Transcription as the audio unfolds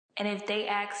And if they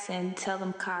asking, tell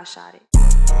them Kai shot it.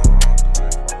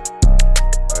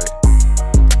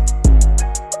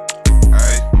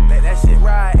 Let that shit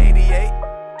ride, 88.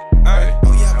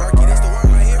 Oh yeah, Berkey, that's the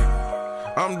one right here.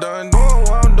 I'm done doing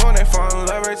what I'm doing, they fall in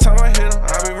love every time I hit them.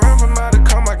 I be running from out of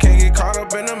come, I can't get caught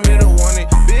up in the middle. Want it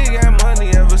big and money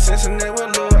ever since a nigga was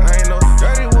little. I ain't no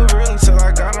dirty with real until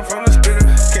I got him from the spitter.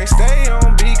 Can't stay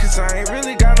on beat cause I ain't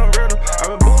really got no rhythm. I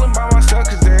been bullying by myself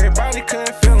cause everybody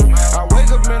couldn't feel him. I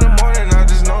wake up in the morning, I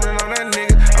just know that I'm that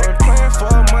nigga. I been playing for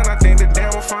a month, I think the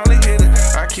damn will finally hit it.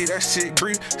 I keep that shit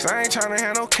brief, cause I ain't tryna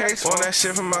have no case. Want that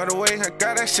shit from out the way, I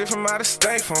got that shit from out of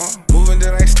state from. Moving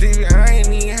just like Stevie, I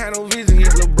ain't even had no vision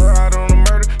yet. Lil' bro out on the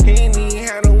murder, he ain't even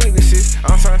had no witnesses.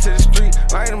 I'm signed to the street,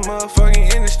 like the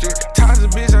motherfucking industry.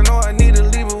 Toxic bitch, I know I need to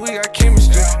leave, but we got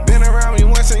chemistry. Been around me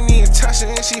once, ain't even touching,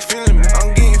 and she feeling me.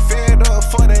 I'm getting fed up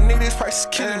for that nigga, this price is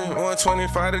killing me.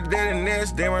 125 today, the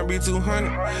next day might be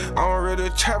 200. I'm a real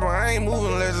trapper, I ain't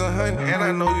moving less than 100. And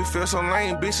I know you feel so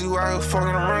lame, bitch, you out here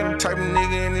fucking around. Type of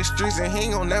nigga in the streets, and he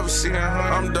ain't gon' never see a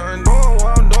hundred. I'm done doing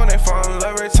what I'm doing, they fall in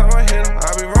love every time I hit them. I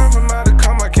be running from out of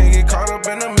come, I can't get caught up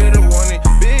in the middle. Want it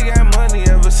big and money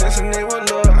ever since a nigga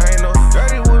was little. I ain't no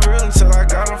dirty with real until I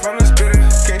got him from the spitter.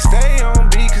 Can't stay on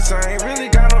beat cause I ain't really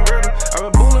got no rhythm. I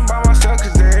been bullying by myself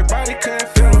cause everybody couldn't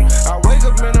feel him. I wake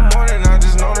up in the morning, I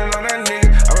just know that I'm that nigga.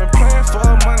 I been playing for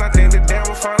a month, I think the damn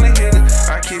will finally hit it.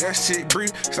 I keep that shit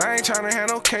brief cause I ain't tryna have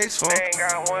no case for 'em. They ain't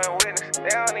got one witness,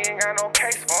 they don't even got no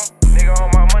case for 'em. Nigga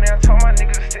on my money, I told my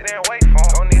niggas to sit there and wait for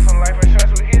 'em. Don't need some life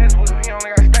insurance, we hear this.